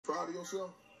proud of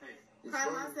yourself? Proud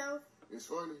of myself? It's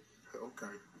funny?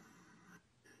 Okay.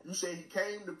 You said he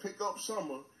came to pick up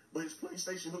Summer, but his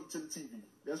PlayStation hooked to the TV.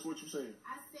 That's what you said.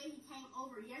 I said he came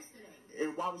over yesterday.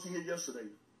 And why was he here yesterday?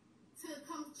 To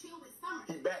come chill with Summer.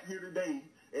 He back here today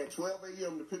at 12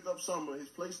 a.m. to pick up Summer. His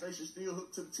PlayStation still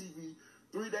hooked to the TV.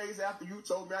 3 days after you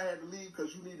told me I had to leave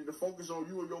because you needed to focus on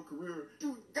you and your career.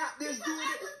 You got this because dude.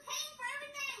 I was paying for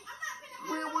everything. I'm not gonna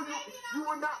Where were you? You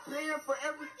were not paying for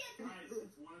everything.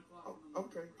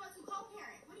 Okay. What's a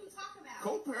co-parent? What are you talking about?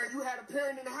 Co-parent? You had a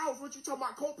parent in the house. What you talking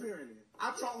about co-parenting?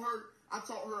 I taught her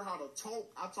how to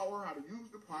talk. I taught her how to use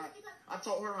the pot. I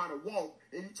taught her how to walk.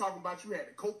 And you talking about you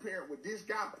had to co-parent with this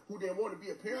guy who didn't want to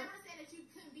be a parent? I never said that you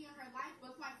couldn't be in her life,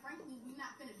 but quite frankly, we're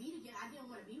not gonna be together. I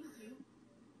didn't want to be with you.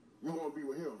 You want to be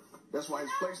with him. That's why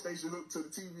his PlayStation hooked to the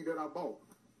TV that I bought.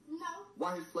 No.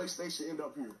 Why his PlayStation end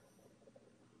up here?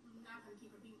 I'm not going to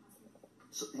keep repeating myself.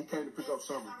 So he came to pick up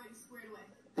Summer. It's already squared away.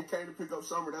 He came to pick up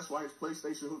Summer. That's why his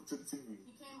PlayStation hooked to the TV.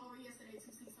 He came over yesterday to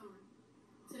see Summer.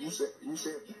 Today, You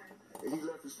said, and he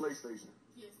left his PlayStation.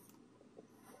 Yes.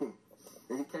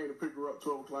 And he came to pick her up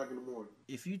 12 o'clock in the morning.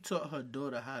 If you taught her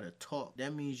daughter how to talk,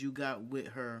 that means you got with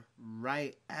her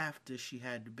right after she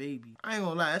had the baby. I ain't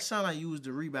gonna lie, that sound like you was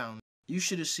the rebound. You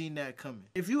should have seen that coming.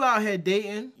 If you out here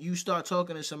dating, you start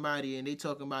talking to somebody and they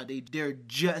talking about they're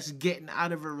just getting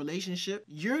out of a relationship,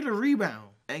 you're the rebound.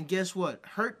 And guess what?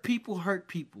 Hurt people hurt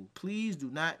people. Please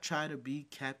do not try to be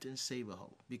Captain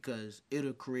Save-A-Ho because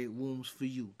it'll create wounds for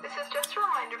you. This is just a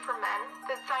reminder for men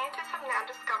that scientists have now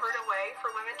discovered a way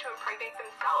for women to impregnate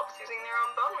themselves using their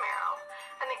own bone marrow.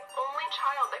 And the only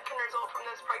child that can result from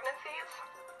those pregnancies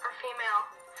are female.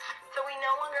 So we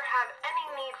no longer have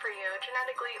any need for you,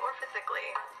 genetically or physically.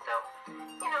 So,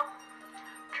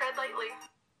 tread lightly.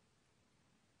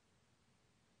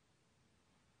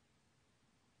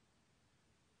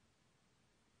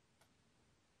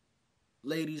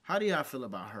 Ladies, how do y'all feel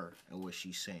about her and what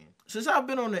she's saying? Since I've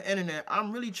been on the internet,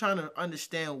 I'm really trying to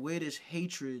understand where this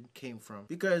hatred came from.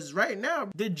 Because right now,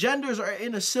 the genders are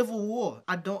in a civil war.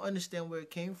 I don't understand where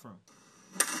it came from.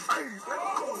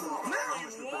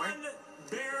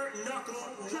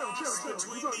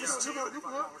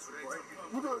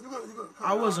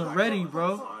 I wasn't ready,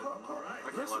 bro.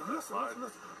 Listen.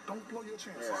 Don't blow your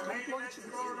chances. Don't blow your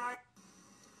chances.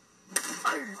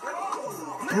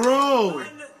 Bro,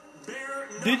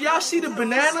 did y'all see the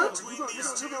banana? Don't blow your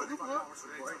chances.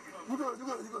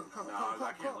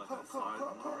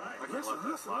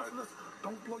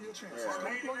 Don't blow your chances.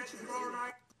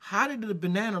 How did the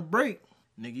banana break?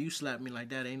 Nigga, you slap me like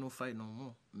that, ain't no fight no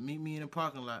more. Meet me in the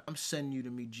parking lot. I'm sending you to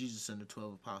meet Jesus and the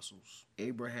 12 apostles.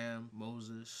 Abraham,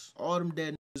 Moses, all them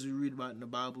dead niggas we read about in the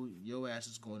Bible, your ass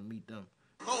is going to meet them.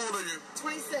 How old are you?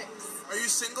 26. Are you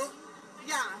single?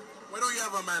 Yeah. Why don't you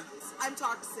have a man? I'm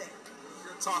toxic.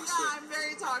 You're toxic. Yeah, I'm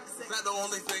very toxic. Is that the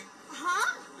only thing?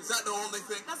 Huh? Is that the only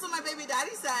thing? That's what my baby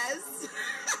daddy says.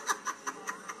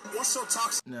 What's so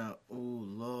toxic? Now, oh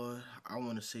Lord, I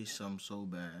want to say something so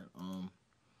bad.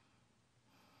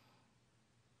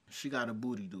 She got a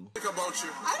booty, dude. Think about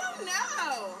you. I don't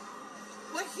know.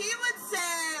 What he would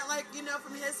say, like,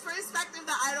 from his perspective,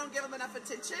 that I don't give him enough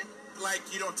attention. Like,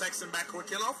 you don't text him back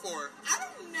quick enough, or? I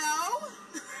don't know.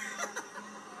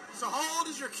 So how old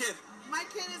is your kid? My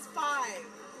kid is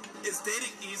 5. Is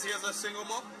dating easy as a single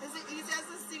mom? Is it easy as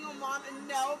a single mom?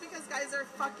 No, because guys are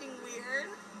fucking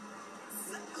weird.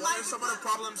 What are some of the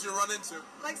problems you run into?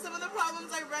 Like, some of the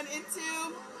problems I run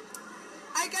into,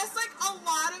 I guess, like, a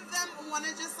lot of them want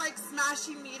to just, like, smash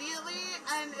immediately,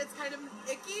 and it's kind of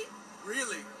icky.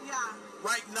 Really? Yeah.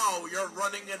 Right now, you're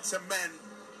running into men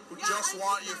who just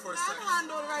want you for a second. I'm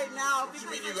manhandled right now. What do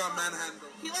you mean you got manhandled?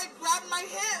 He, like, grabbed my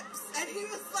hips, and he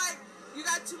was like, you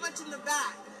got too much in the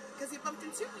back, because he bumped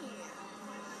into me.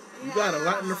 You got a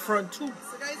lot in the front, too.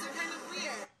 So guys are kind of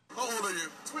weird. How old are you?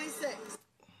 26.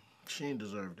 She ain't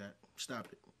deserve that. Stop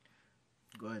it.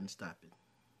 Go ahead and stop it.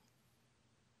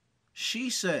 She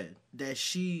said that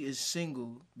she is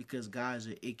single because guys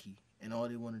are icky and all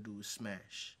they want to do is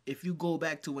smash. If you go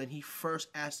back to when he first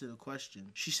asked her the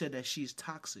question, she said that she's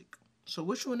toxic. So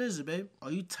which one is it, babe? Are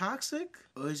you toxic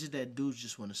or is it that dudes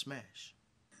just want to smash?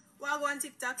 Well, I go on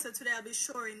TikTok, so today I'll be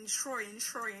showing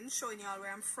y'all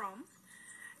where I'm from.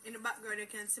 In the background, you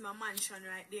can see my mansion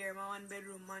right there, my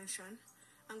 1-bedroom mansion.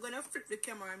 I'm going to flip the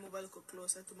camera and move a little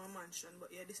closer to my mansion.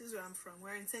 But yeah, this is where I'm from.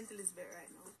 We're in St. Elizabeth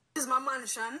right now. This is my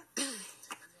mansion.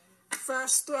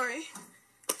 First story,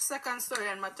 second story,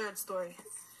 and my third story.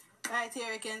 Right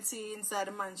here you can see inside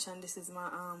the mansion, this is my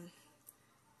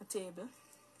table.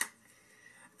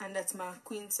 And that's my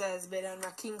queen size bed and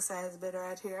my king size bed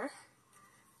right here.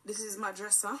 This is my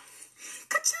dresser.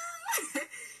 Ka-ching!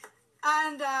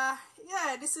 And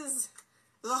yeah, this is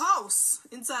the house,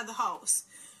 inside the house.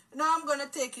 Now I'm gonna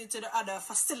take you to the other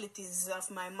facilities of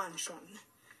my mansion.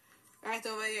 Right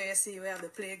over here, you see we have the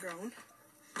playground.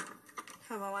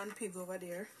 Have a one pig over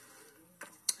there.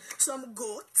 Some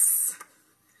goats.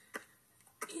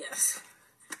 Yes.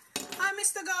 Hi,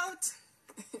 Mr. Goat.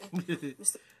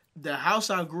 The house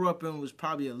I grew up in was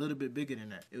probably a little bit bigger than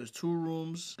that. It was 2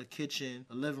 rooms, a kitchen,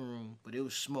 a living room, but it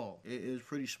was small. It was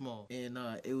pretty small. And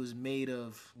it was made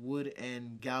of wood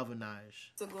and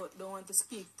galvanized. Mr. Goat don't want to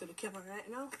speak to the camera right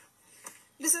now.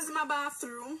 This is my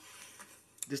bathroom.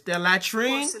 This that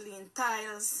latrine? Porcelain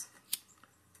tiles.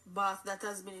 Bath that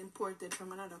has been imported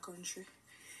from another country.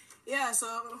 Yeah, so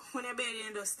when you're bathing,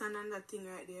 you just stand on that thing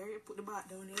right there. You put the bath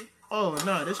down here. Oh,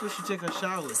 no, this is where she take her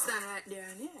shower. You stand right there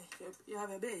and yeah, you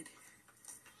have a bed.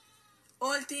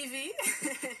 Old TV.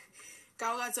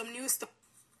 Cause we got some new stuff.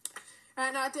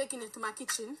 Right now I'm taking it to my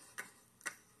kitchen.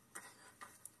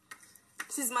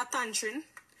 This is my tantrum.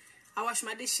 I wash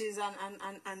my dishes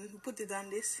and put it on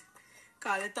this.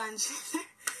 Call it tantrum.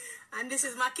 And this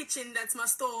is my kitchen, that's my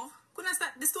stove. Couldn't I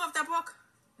start the stove tap work?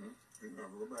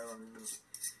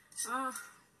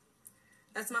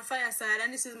 That's my fireside,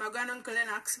 and this is my granduncle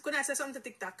Lennox. Could I say something to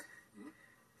TikTok?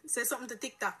 Say something to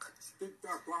TikTok.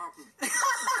 TikTok, what happened?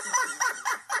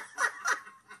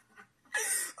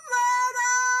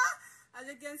 As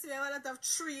you can see, we have a lot of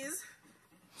trees.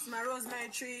 It's my rosemary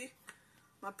tree,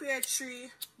 my pear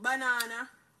tree, banana.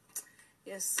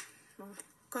 Yes, my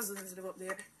cousins live up there.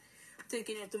 I'm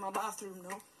taking it to my bathroom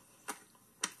now.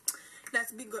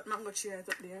 That's big gut mango tree right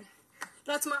up there.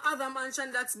 That's my other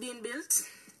mansion that's being built.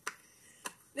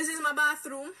 This is my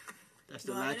bathroom. That's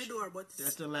Don't have any door, but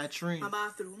that's the latrine. my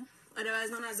bathroom. Otherwise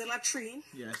known as the latrine.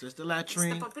 Yes, that's the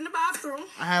latrine. Step up in the bathroom.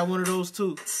 I had one of those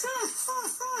too.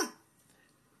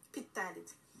 Pit tied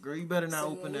it. Girl, you better not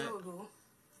So open here that. you go.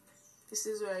 This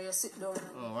is where you sit down and,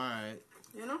 Oh, alright.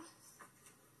 you know,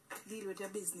 deal with your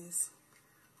business.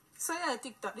 So yeah,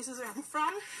 TikTok, this is where I'm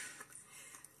from.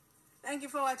 Thank you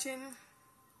for watching.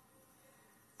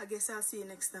 I guess I'll see you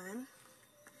next time.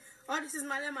 Oh, this is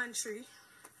my lemon tree.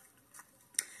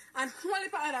 And one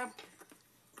little other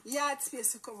yard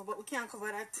space to cover, but we can't cover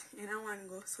that in a one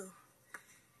go, so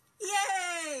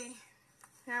yay!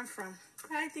 Where I'm from.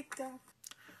 Hi, TikTok.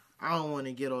 I don't want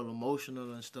to get all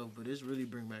emotional and stuff, but this really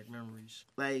bring back memories.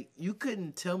 Like, you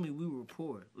couldn't tell me we were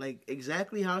poor. Like,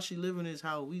 exactly how she living is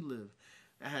how we live.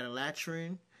 I had a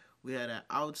latrine. We had an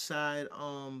outside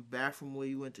bathroom where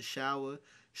you went to shower.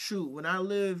 Shoot, when I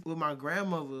lived with my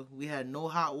grandmother, we had no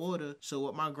hot water. So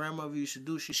what my grandmother used to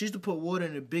do, she used to put water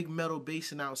in a big metal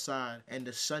basin outside, and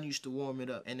the sun used to warm it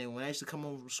up. And then when I used to come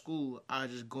home from school, I'd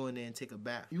just go in there and take a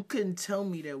bath. You couldn't tell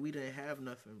me that we didn't have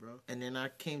nothing, bro. And then I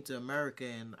came to America,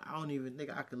 and I don't even think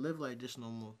I could live like this no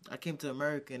more. I came to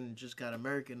America and just got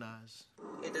Americanized.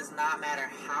 It does not matter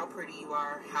how pretty you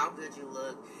are, how good you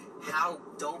look, how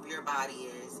dope your body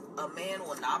is. A man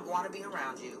will not want to be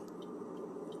around you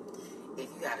if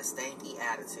you got a stanky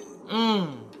attitude.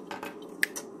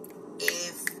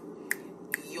 If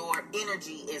your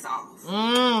energy is off.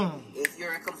 If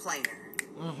you're a complainer.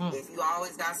 If you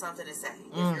always got something to say.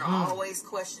 If you're always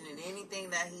questioning anything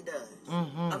that he does.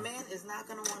 A man is not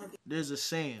going to want to be. There's a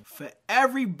saying, for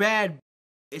every bad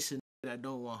it's a that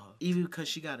don't want her. Even because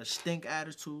she got a stink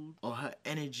attitude or her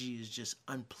energy is just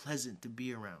unpleasant to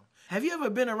be around. Have you ever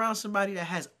been around somebody that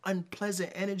has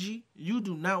unpleasant energy? You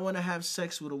do not want to have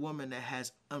sex with a woman that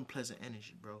has unpleasant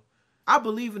energy, bro. I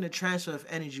believe in the transfer of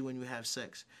energy when you have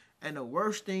sex. And the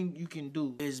worst thing you can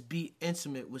do is be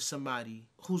intimate with somebody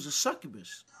who's a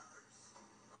succubus.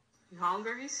 You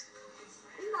hungry?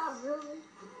 Not really.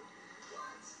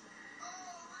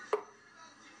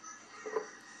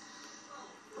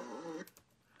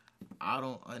 I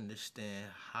don't understand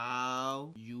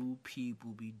how you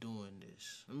people be doing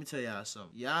this. Let me tell y'all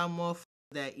something. Y'all motherfuckers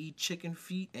that eat chicken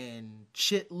feet and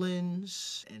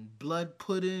chitlins and blood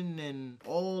pudding and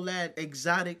all that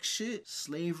exotic shit,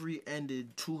 slavery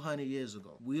ended 200 years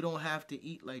ago. We don't have to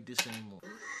eat like this anymore.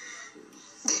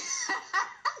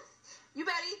 You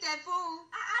better eat that food.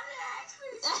 I didn't ask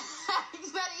for this.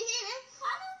 You better eat it.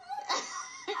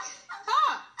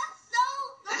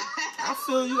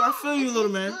 I feel you,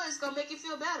 little man. Good. It's gonna make you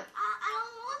feel better. I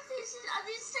don't want this. I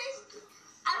didn't say.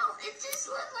 I don't. It just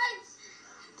looked like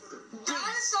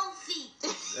dinosaur feet.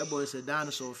 That boy said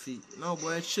dinosaur feet. No,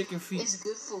 boy, it's chicken feet. It's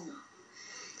good food.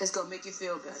 It's gonna make you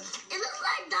feel better. It looks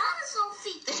like dinosaur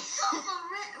feet. They come from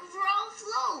raw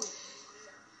flow.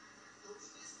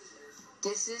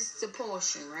 This is the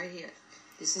portion right here.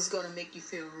 This is gonna make you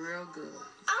feel real good.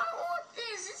 I don't want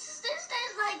this. This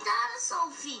tastes like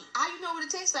dinosaur feet. How you know what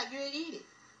it tastes like? You didn't eat it.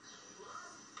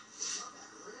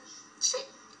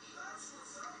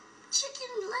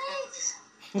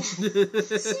 We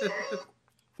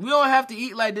don't have to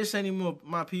eat like this anymore,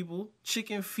 my people.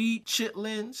 Chicken feet,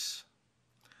 chitlins,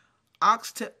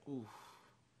 oxtail. Ooh.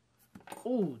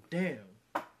 Ooh, damn.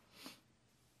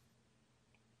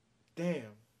 Damn.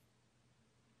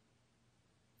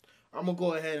 I'm gonna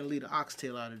go ahead and leave the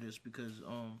oxtail out of this because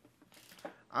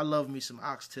I love me some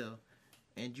oxtail.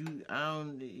 And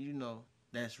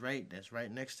that's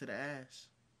right next to the ass.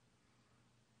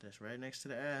 That's right next to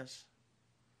the ass.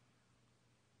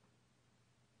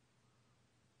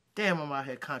 Damn, I'm out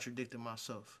here contradicting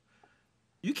myself.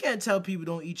 You can't tell people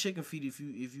don't eat chicken feet if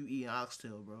you eat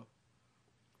oxtail, bro.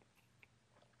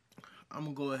 I'm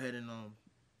gonna go ahead and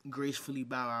gracefully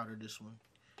bow out of this one.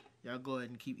 Y'all go ahead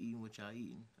and keep eating what y'all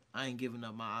eating. I ain't giving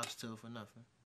up my oxtail for nothing.